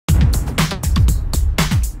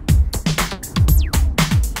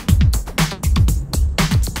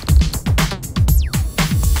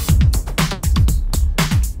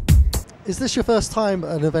Is this your first time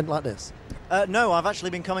at an event like this? No, I've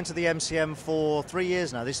actually been coming to the MCM for 3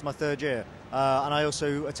 years now. This is my third year. And I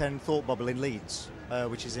also attend Thought Bubble in Leeds,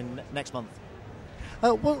 which is in next month.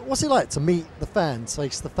 What's it like to meet the fans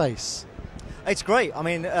face to face? It's great. I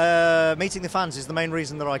mean, meeting the fans is the main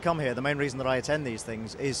reason that I come here. The main reason that I attend these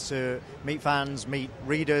things is to meet fans, meet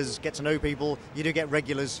readers, get to know people. You do get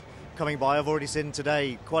regulars coming by. I've already seen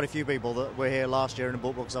today quite a few people that were here last year and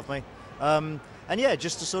bought books off me. And yeah,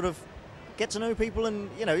 just to sort of get to know people. And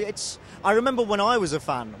you know, I remember when I was a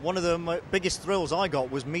fan, one of the biggest thrills I got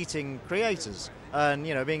was meeting creators and,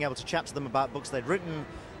 you know, being able to chat to them about books they'd written,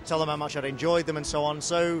 tell them how much I'd enjoyed them and so on.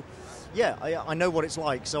 So yeah, I know what it's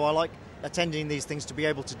like. So I like attending these things to be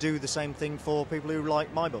able to do the same thing for people who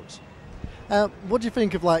like my books. What do you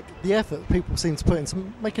think of like the effort people seem to put into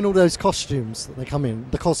making all those costumes that they come in,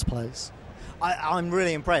 the cosplays? I'm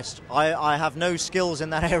really impressed. I have no skills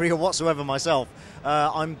in that area whatsoever myself.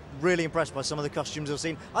 I'm really impressed by some of the costumes I've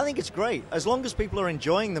seen. I think it's great. As long as people are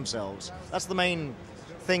enjoying themselves, that's the main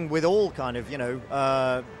thing with all kind of, you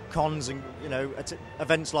know, cons and, you know,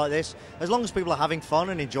 events like this. As long as people are having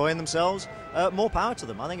fun and enjoying themselves, more power to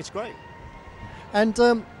them. I think it's great. And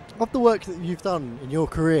of the work that you've done in your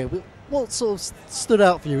career, what sort of stood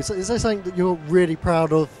out for you? Is there something that you're really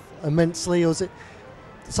proud of immensely, or is it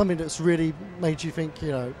something that's really made you think, you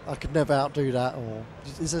know, I could never outdo that? Or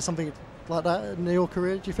is there something like that in your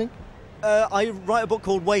career, do you think? I write a book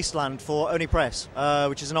called Wasteland for Only Press,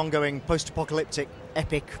 which is an ongoing post-apocalyptic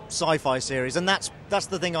epic sci-fi series, and that's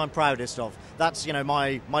the thing I'm proudest of. That's, you know,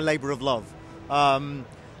 my labour of love.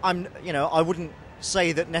 You know, I wouldn't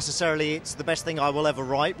say that necessarily it's the best thing I will ever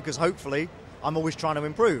write, because hopefully I'm always trying to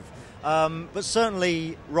improve. But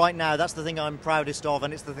certainly right now that's the thing I'm proudest of,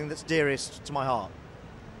 and it's the thing that's dearest to my heart.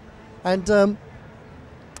 And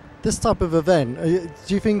this type of event,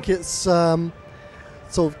 do you think it's sort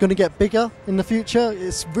of going to get bigger in the future?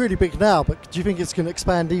 It's really big now, but do you think it's going to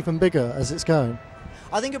expand even bigger as it's going?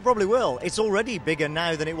 I think it probably will. It's already bigger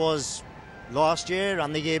now than it was last year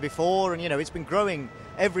and the year before, and you know, it's been growing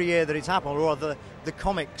every year that it's happened, or the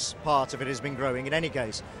comics part of it has been growing in any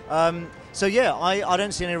case. So yeah, I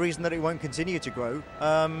don't see any reason that it won't continue to grow,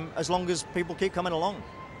 as long as people keep coming along.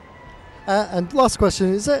 And last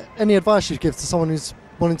question, is there any advice you'd give to someone who's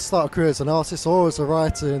wanting to start a career as an artist or as a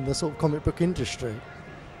writer in the sort of comic book industry?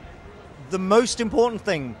 The most important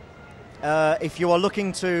thing, if you are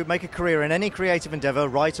looking to make a career in any creative endeavour,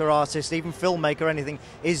 writer, artist, even filmmaker, anything,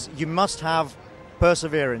 is you must have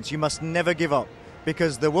perseverance. You must never give up,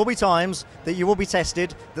 because there will be times that you will be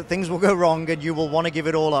tested, that things will go wrong and you will want to give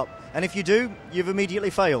it all up. And if you do, you've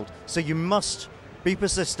immediately failed. So you must be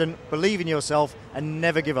persistent, believe in yourself, and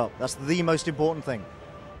never give up. That's the most important thing.